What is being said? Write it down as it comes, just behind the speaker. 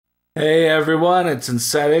Hey everyone, it's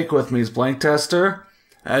Insetik. With me is blanktester,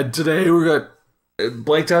 and today we're gonna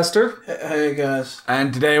blanktester. Hey guys.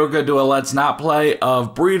 And today we're gonna do a Let's Not Play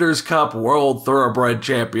of Breeders' Cup World Thoroughbred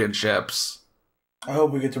Championships. I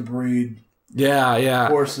hope we get to breed Yeah.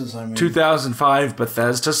 horses. I mean, 2005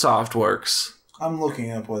 Bethesda Softworks. I'm looking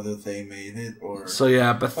up whether they made it or. So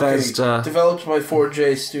yeah, Bethesda. Okay, developed by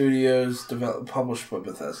 4J Studios, published by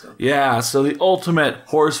Bethesda. Yeah, so the ultimate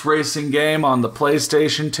horse racing game on the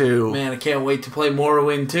PlayStation 2. Man, I can't wait to play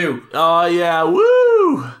Morrowind 2. Oh yeah,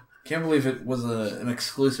 woo! Can't believe it was an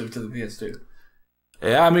exclusive to the PS2.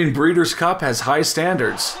 Yeah, I mean Breeders' Cup has high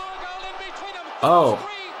standards. Oh.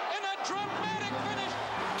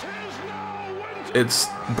 It's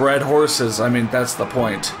bred horses. I mean, that's the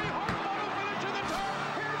point.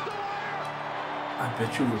 I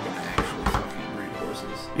bet you we're gonna actually fucking breed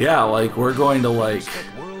horses. Yeah, like, we're going to, like...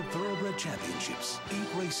 World Thoroughbred Championships, 8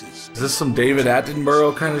 races. Is this some David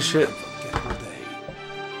Attenborough kind of shit?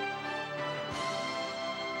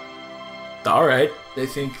 Alright. They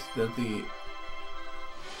think that the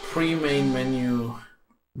pre-main menu...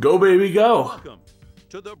 Go, baby, go! Welcome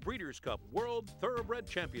to the Breeders' Cup World Thoroughbred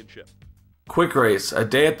Championship. Quick race, a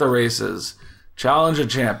day at the races, challenge a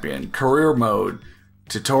champion, career mode,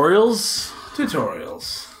 tutorials,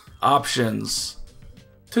 options.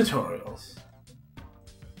 Tutorials.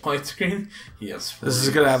 White screen? Yes. This is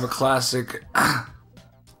gonna have a classic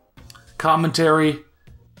commentary.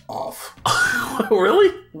 Off.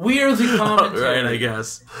 Really? We are the commentary. Right, I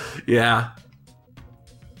guess. Yeah.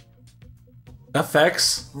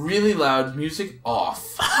 Effects. Really loud music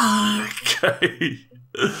off. Okay.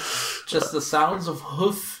 Just the sounds of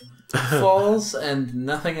hoof falls and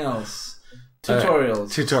nothing else. Tutorials.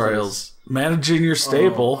 Tutorials. Managing your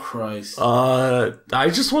stable. Oh, Christ. I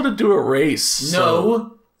just want to do a race. No,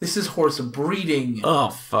 so... this is horse breeding. Oh,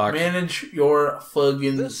 fuck. Manage your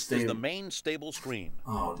fucking This stable. is the main stable screen,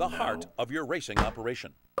 Oh, the no. heart of your racing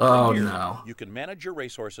operation. Oh, Here, no. You can manage your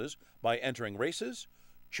racehorses by entering races,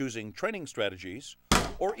 choosing training strategies,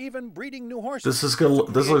 or even breeding new horses. This is gonna.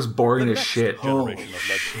 This looks boring the as next shit. generation Holy of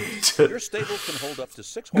legends. shit. Your stable can hold up to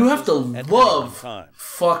 6 horses. You have to at any love one time.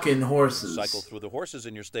 fucking horses. Cycle through the horses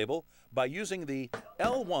in your stable by using the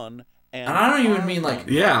L1 and And I don't even mean like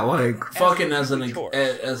Yeah, like fucking as an Chores.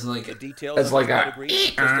 as like. The details As of like the a pedigree,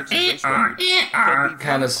 statistics, and race records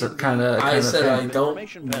can be kind of I said I thing. don't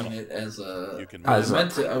Information mean panel. it as a. You can I As a-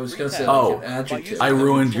 meant to. I was gonna say Oh. like an adjective. I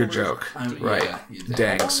ruined your joke. Right. Yeah, you did.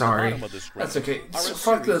 Dang, sorry. bottom of the screen That's okay. are a So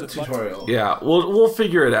fuck the series of tutorial. Yeah, we'll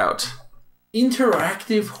figure it out.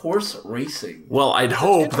 Interactive horse racing. Well, I'd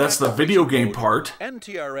hope that's the video game part.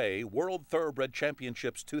 NTRA World Thoroughbred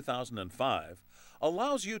Championships 2005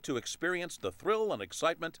 allows you to experience the thrill and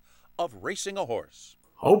excitement of racing a horse.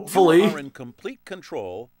 Hopefully. You are in complete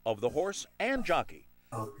control of the horse and jockey.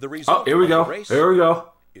 The Oh, result here we of the go. race Here we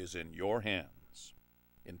go. is in your hands.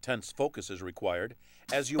 Intense focus is required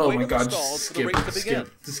as you Oh wait my in the god, stalls just for the skip, race to begin.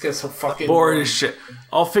 skip. This guy's so fucking Boring as shit.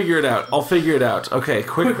 I'll figure it out. Okay,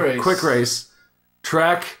 quick race. Quick race.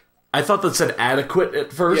 Track. I thought that said adequate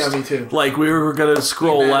at first. Yeah, me too. Like we were gonna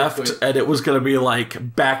scroll Inadequate. left and it was gonna be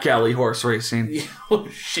like back alley horse racing. Oh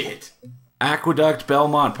shit. Aqueduct,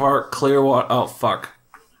 Belmont Park, Clearwater. Oh fuck.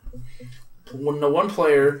 One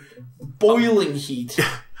player, boiling heat.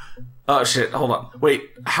 Oh shit, hold on. Wait,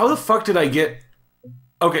 how the fuck did I get...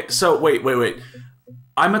 Okay, so wait.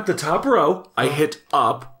 I'm at the top row, I hit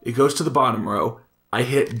up, it goes to the bottom row. I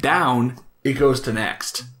hit down, it goes to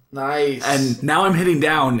next. Nice. And now I'm hitting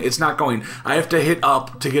down, it's not going. I have to hit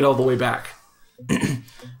up to get all the way back.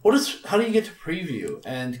 How do you get to preview?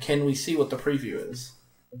 And can we see what the preview is?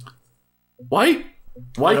 Why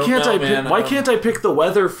don't can't know, I man. pick, why can't I pick the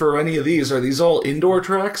weather for any of these? Are these all indoor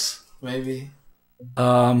tracks? Maybe.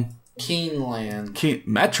 Keeneland. Keeneland.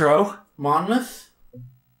 Metro. Monmouth?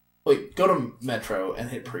 Wait, go to Metro and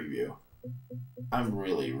hit preview. I'm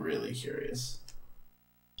really, really curious.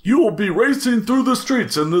 You will be racing through the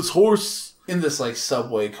streets in this horse... In this, like,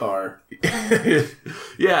 subway car.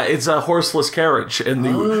 Yeah, it's a horseless carriage in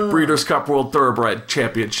the Breeders' Cup World Thoroughbred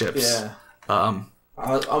Championships. Yeah.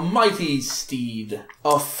 A mighty steed.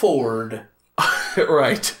 A Ford.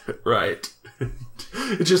 Right.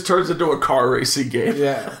 It just turns into a car racing game.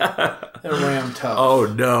 Yeah. A Ram Tough. Oh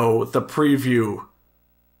no, the preview.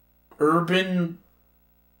 Urban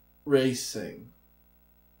racing.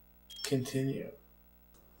 Continue.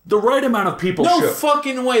 The right amount of people No show.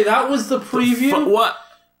 fucking way. That was the preview? What?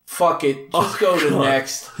 Fuck it. Just go to God.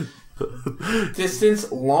 next.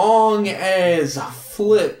 Distance long as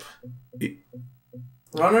flip.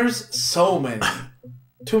 Runners, so many.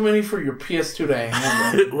 Too many for your PS2 to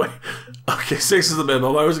handle. Wait. Okay, 6 is the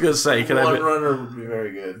minimum. I was gonna say, can One I? runner would be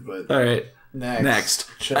very good, but All right. next.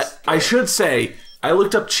 I should say, I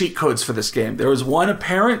looked up cheat codes for this game. There was one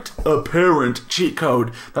apparent cheat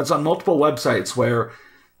code that's on multiple websites where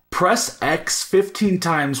press X 15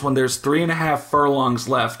 times when there's 3.5 furlongs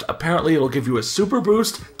left. Apparently, it'll give you a super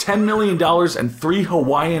boost, $10 million, and 3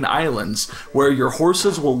 Hawaiian islands where your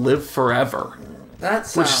horses will live forever.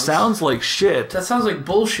 Which sounds like shit. That sounds like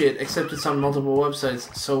bullshit, except it's on multiple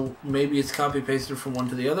websites, so maybe it's copy-pasted from one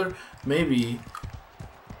to the other. Maybe.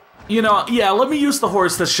 You know, yeah, let me use the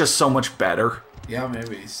horse that's just so much better. Yeah,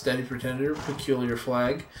 maybe. Steady Pretender, Peculiar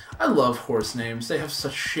Flag. I love horse names. They have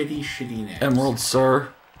such shitty names. Emerald Sir,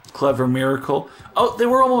 Clever Miracle. Oh, they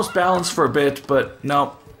were almost balanced for a bit, but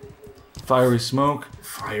no. Fiery Smoke.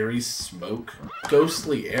 Fiery Smoke.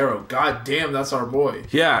 Ghostly Arrow. God damn, that's our boy.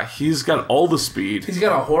 Yeah, he's got all the speed. He's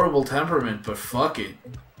got a horrible temperament, but fuck it.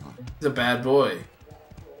 He's a bad boy.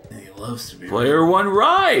 And he loves to be Player 1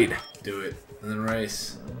 ride! Do it. And then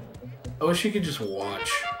race. I wish you could just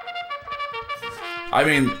watch. I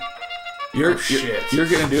mean, you're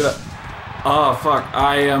gonna do that. Oh, fuck.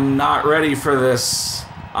 I am not ready for this.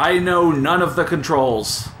 I know none of the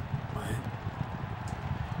controls.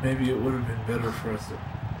 Maybe it would have been better for us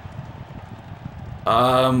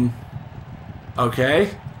to...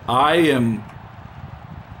 Okay. I am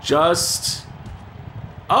just...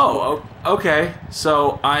 Oh, okay.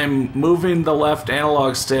 So I'm moving the left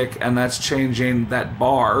analog stick, and that's changing that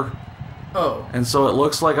bar. Oh. And so it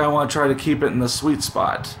looks like I want to try to keep it in the sweet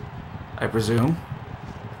spot, I presume.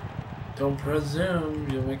 Don't presume.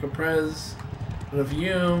 You'll make a prez out of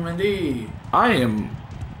Yum and E. I am...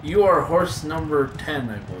 You are horse number 10,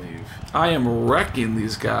 I believe. I am wrecking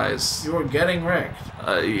these guys. You are getting wrecked.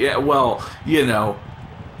 Yeah, well, you know,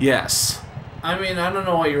 yes. I mean, I don't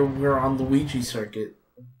know why we're on Luigi circuit.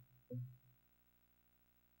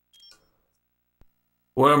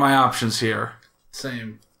 What are my options here?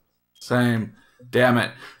 Same. Damn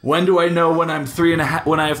it. When do I know when I'm 3.5?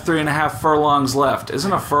 When I have 3.5 furlongs left?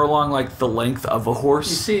 Isn't a furlong like the length of a horse?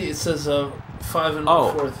 You see, it says 5 1/4.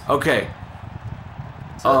 Oh, okay.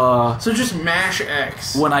 So just mash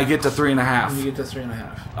X. When I get to 3.5. When you get to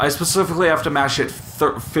 3.5. I specifically have to mash it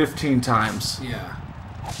 15 times. Yeah.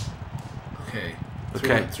 Okay.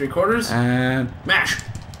 Okay. 3/4. And mash.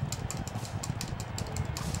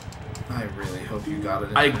 I really hope you got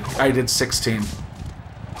it. I did 16.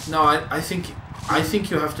 No, I think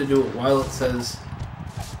you have to do it while it says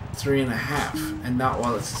 3.5 and not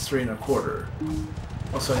while it says 3 1/4.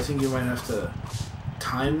 Also, I think you might have to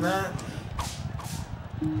time that.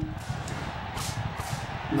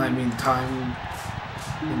 I mean, time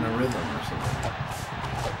in a rhythm or something.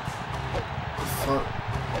 Fuck.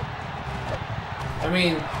 I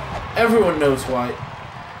mean, everyone knows why.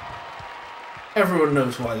 Everyone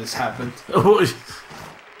knows why this happened.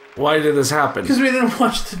 Why did this happen? Because we didn't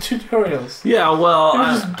watch the tutorials. Yeah, well... It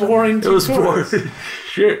was just boring tutorials. It was boring.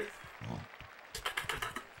 Shit.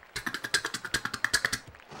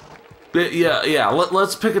 Yeah,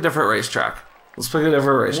 let's pick a different racetrack. Let's pick a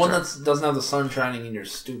different racetrack. One that doesn't have the sun shining in your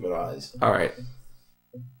stupid eyes. Alright.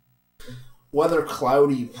 Weather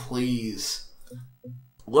cloudy, please.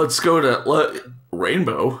 Let's go to...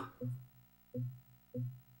 Rainbow.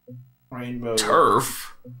 Rainbow.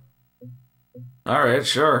 Turf. Alright,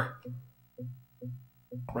 sure.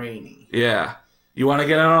 Rainy. Yeah. You want to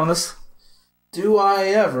get in on this? Do I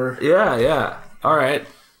ever? Yeah. Alright.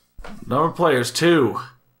 Number of players, 2.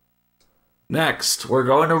 Next, we're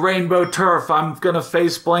going to Rainbow Turf. I'm going to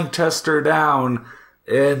face blanktester down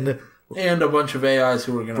in... And a bunch of AIs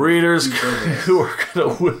who are going to... Breeders' who are going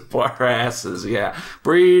to whip our asses, yeah.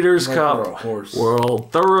 Breeders' Cup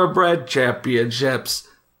World Thoroughbred Championships.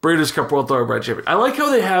 Breeders' Cup World Thoroughbred Champion. I like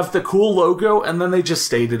how they have the cool logo and then they just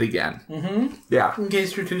state it again. Mm-hmm. Yeah. In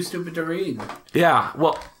case you're too stupid to read. Yeah,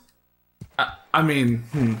 well... I mean...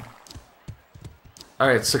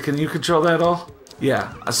 Alright, so can you control that all?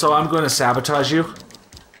 Yeah, so I'm going to sabotage you.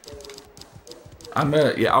 I'm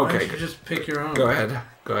gonna... Yeah, okay. Why don't you just pick your own? Go ahead.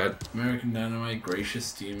 American Dynamite,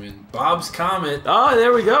 Gracious Demon, Bob's Comet. Oh,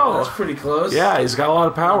 there we go. That's pretty close. Yeah, he's got a lot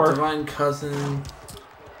of power. Divine Cousin.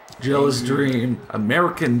 Jealous Dream.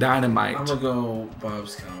 American Dynamite. I'm gonna go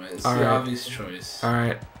Bob's Comet. It's all the right. obvious choice.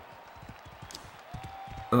 Alright.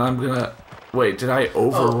 And I'm gonna... Wait, did I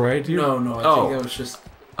override you? No, I think that was just...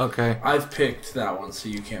 Okay. I've picked that one, so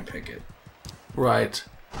you can't pick it. Right.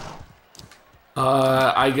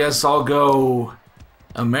 I guess I'll go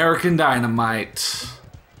American Dynamite.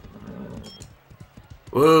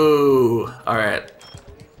 Whoa. Alright.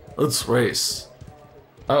 Let's race.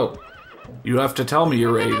 Oh. You have to tell me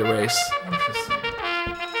you're ready to race. Interesting.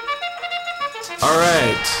 All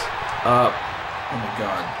right. Oh my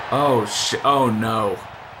god. Oh shit. Oh no.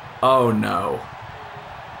 Oh no.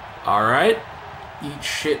 All right. Eat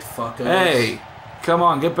shit, fuckers. Hey, come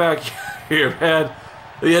on, get back here, man.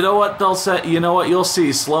 You know what they'll say? You know what you'll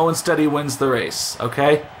see? Slow and steady wins the race.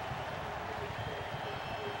 Okay.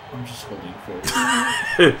 I'm just holding forward.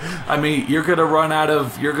 I mean, you're gonna run out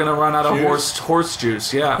of Juice? horse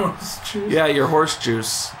juice. Yeah. Horse juice? Yeah, your horse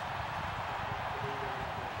juice.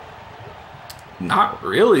 Not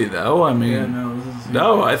really, though. I mean, Yeah, no, this is...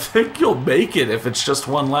 no, I think you'll make it if it's just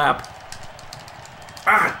one lap.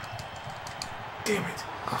 Ah! Damn it.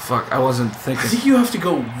 Oh, fuck, I wasn't I thinking. think you have to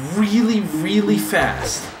go really, really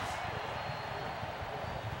fast.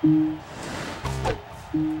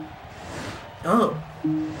 Oh.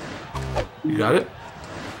 You got it?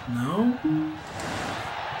 No?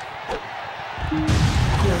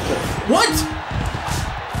 What?!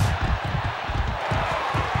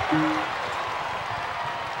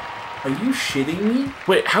 Are you shitting me?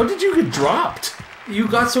 Wait, how did you get dropped? You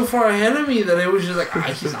got so far ahead of me that it was just like,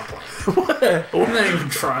 he's not playing. What? I'm not even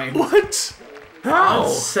trying. What? How? On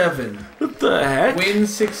 7. What the heck? Win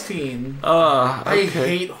 16. Okay. I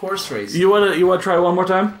hate horse racing. You wanna try one more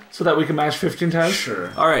time so that we can match 15 times?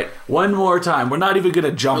 Sure. All right, one more time. We're not even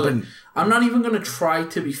gonna jump in. I'm not even going to try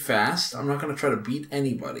to be fast. I'm not going to try to beat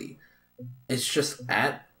anybody. It's just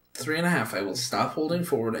at 3.5, I will stop holding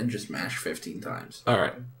forward and just mash 15 times. All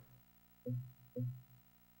right.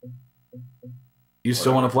 You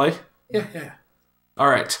still want to play? Yeah. All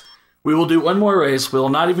right. We will do one more race. We'll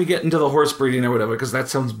not even get into the horse breeding or whatever because that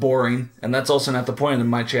sounds boring, and that's also not the point of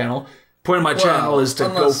my channel. Point of my channel is to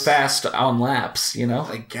go fast on laps, you know?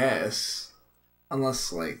 I guess.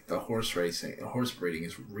 Unless, like, the horse breeding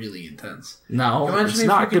is really intense. No, imagine it's if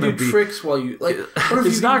not you going to could do be... tricks while you... Like, what if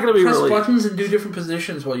It's you not could gonna be press really- buttons and do different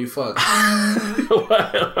positions while you fuck?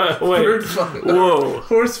 Wait. Whoa.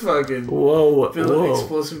 Horse fucking. Whoa. Build an Whoa.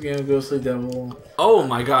 explosive game of Ghostly Devil. Oh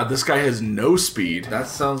my god, this guy has no speed. That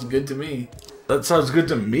sounds good to me. That sounds good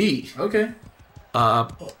to me. Okay.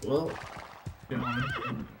 Well...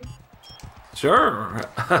 Sure.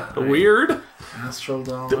 Weird. Astral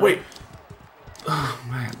Dollar. Wait. Oh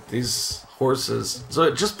man, these horses. So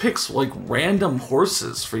it just picks like random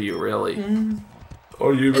horses for you, really.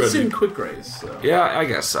 Are you ready? It's in quick race, so. Yeah, I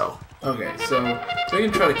guess so. Okay, so we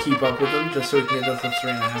can try to keep up with them just so we can get that to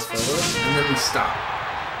 3.5 forward, and then we stop.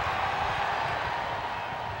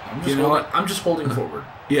 I'm just holding forward.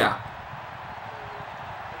 Yeah.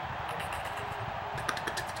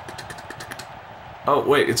 Oh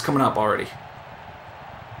wait, it's coming up already.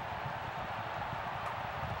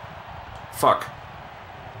 Fuck.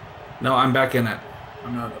 No, I'm back in it.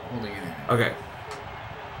 I'm not holding anything. Okay.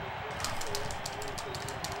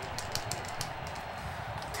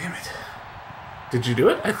 Damn it. Did you do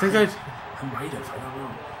it? I think I might have, I don't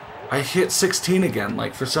know. I hit 16 again.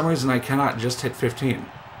 Like, for some reason, I cannot just hit 15.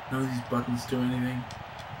 None of these buttons do anything.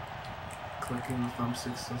 Clicking the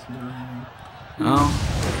thumbsticks doesn't do anything. Oh.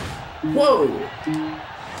 Whoa!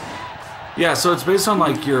 Yeah, so it's based on,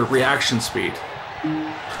 like, your reaction speed.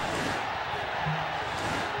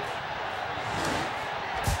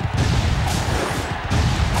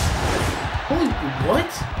 Holy,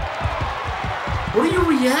 what? What are you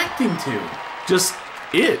reacting to? Just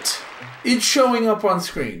it. It's showing up on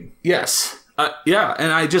screen. Yes. Yeah,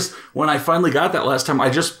 and I just, when I finally got that last time, I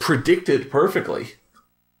just predicted perfectly.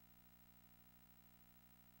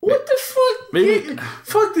 What the fuck? Maybe.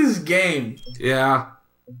 Fuck this game. Yeah.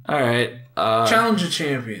 Alright. Challenge a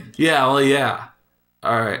champion. Yeah, well, yeah.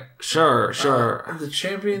 Alright. Sure. The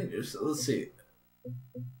champion is, let's see.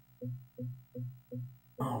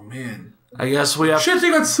 Oh, man. I guess we have... Shit,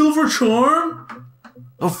 they got Silver Charm?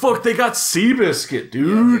 Oh, fuck, they got Seabiscuit, Yeah,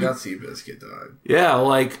 dude. they got Seabiscuit, dog. Yeah,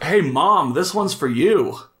 like, hey, Mom, this one's for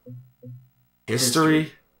you.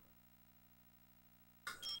 History.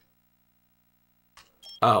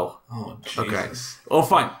 Oh. Oh, Jesus. Okay. Oh,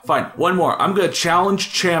 fine. One more. I'm gonna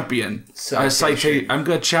challenge champion. Citation. I'm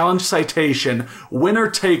gonna challenge citation. Winner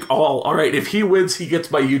take all. All right. If he wins, he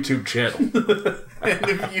gets my YouTube channel. And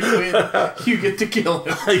if you win, you get to kill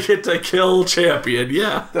him. I get to kill champion.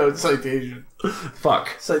 Yeah. No, it's Citation.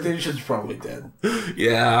 Fuck. Citation's probably dead.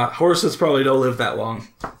 Yeah. Horses probably don't live that long.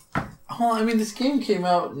 Oh, I mean, this game came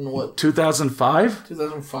out in what? 2005.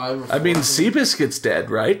 2005. I mean, Seabiscuit's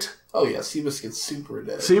dead, right? Oh yeah, Seabiscuit's super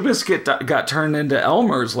dead. Seabiscuit got turned into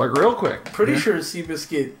Elmer's like real quick. Pretty sure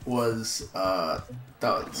Seabiscuit was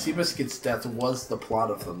Seabiscuit's death was the plot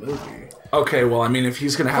of the movie. Okay, well, I mean, if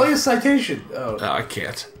he's gonna have Play a Citation. Oh, I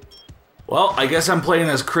can't. Well, I guess I'm playing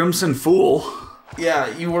as Crimson Fool. yeah,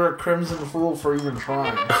 you were a Crimson Fool for even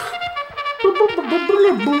trying.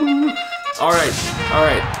 All right.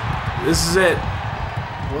 This is it.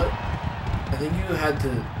 What? I think you had to...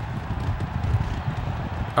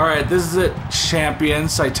 All right, this is it. Champion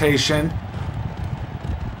citation.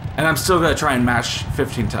 And I'm still gonna try and match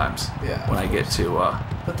 15 times. Yeah, when I get to.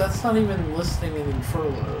 But that's not even listing in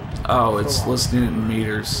furlough. Oh, it's listing in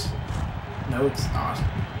meters. No, it's not.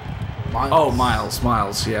 Miles. Oh,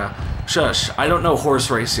 miles. Yeah. Shush. I don't know horse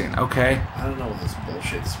racing. Okay. I don't know this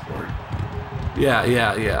bullshit sport.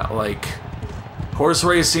 Yeah. Like, horse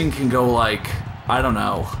racing can go like, I don't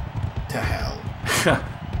know. To hell.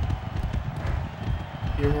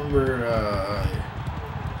 You remember,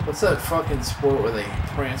 what's that fucking sport where they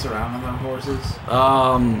prance around on their horses?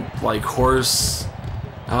 Like horse.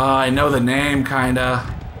 I know the name, kinda.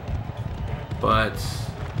 But.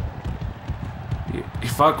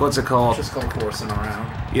 Fuck, what's it called? Just called horsing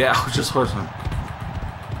around. Yeah, just horsing.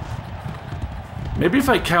 Maybe if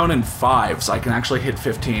I count in fives, I can actually hit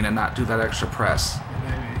 15 and not do that extra press.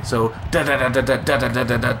 Maybe. So da da da da da da da da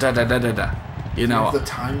da da da da da da. You know. You have the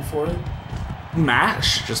time for it?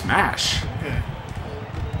 Mash, just mash. Okay.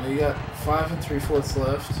 Well, you got 5 3/4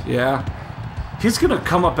 left. Yeah. He's gonna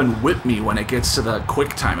come up and whip me when it gets to the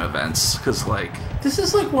quick time events, cause like. This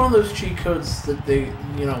is like one of those cheat codes that they,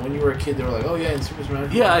 you know, when you were a kid, they were like, oh yeah, in Super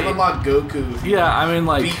Smash, yeah, you unlock Goku. Yeah, I mean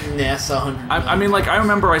like. Beat Ness 100. I mean like I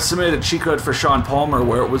remember I submitted a cheat code for Sean Palmer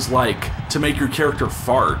where it was like to make your character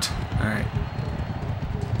fart. All right.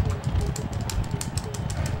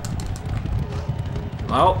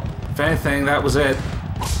 Well, if anything, that was it.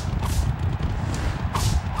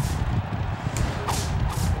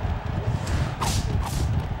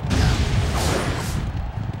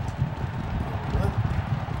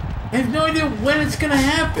 I have no idea when it's gonna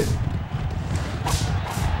happen.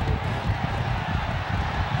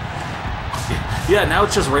 Yeah, now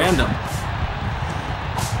it's just random.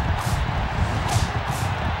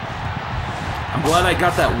 I'm glad I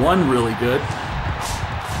got that one really good.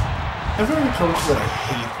 I've already told you that I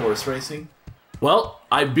hate horse racing. Well,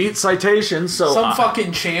 I beat Citation, so... Some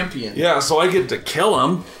fucking champion. Yeah, so I get to kill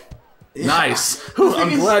him. Yeah. Nice.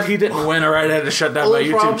 I'm glad he didn't win or I'd had to shut down my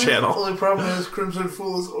YouTube channel. The only problem is Crimson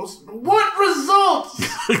Fool is awesome. What results?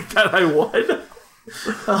 That I won?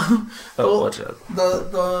 Well, watch out.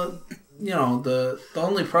 The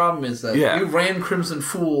only problem is that you ran Crimson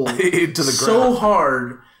Fool into the so ground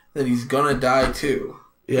hard that he's gonna die too.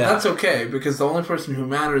 Yeah. But that's okay, because the only person who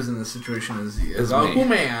matters in this situation is me.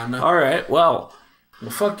 Man. Alright, well,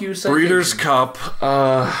 fuck you, Citation. Breeders' Cup.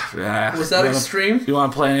 Was that extreme? You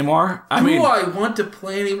want to play anymore? I want to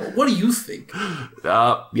play anymore? What do you think?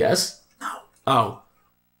 Yes? No. Oh.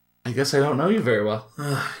 I guess I don't know you very well.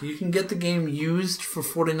 You can get the game used for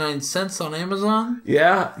 49 cents on Amazon.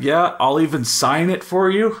 Yeah. I'll even sign it for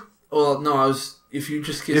you. Well, no, if you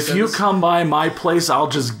just get... If you come by my place, I'll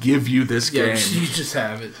just give you this game. You just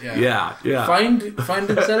have it. Yeah. Find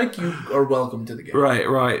Insetik, you are welcome to the game.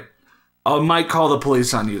 Right. I might call the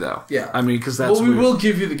police on you, though. Yeah. I mean, because that's... Well, we will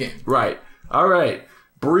give you the game. Right. All right.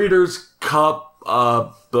 Breeders' Cup,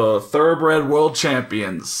 the Thoroughbred World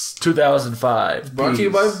Champions, 2005. Brought to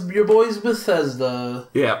you by your boys Bethesda.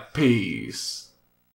 Yeah, peace.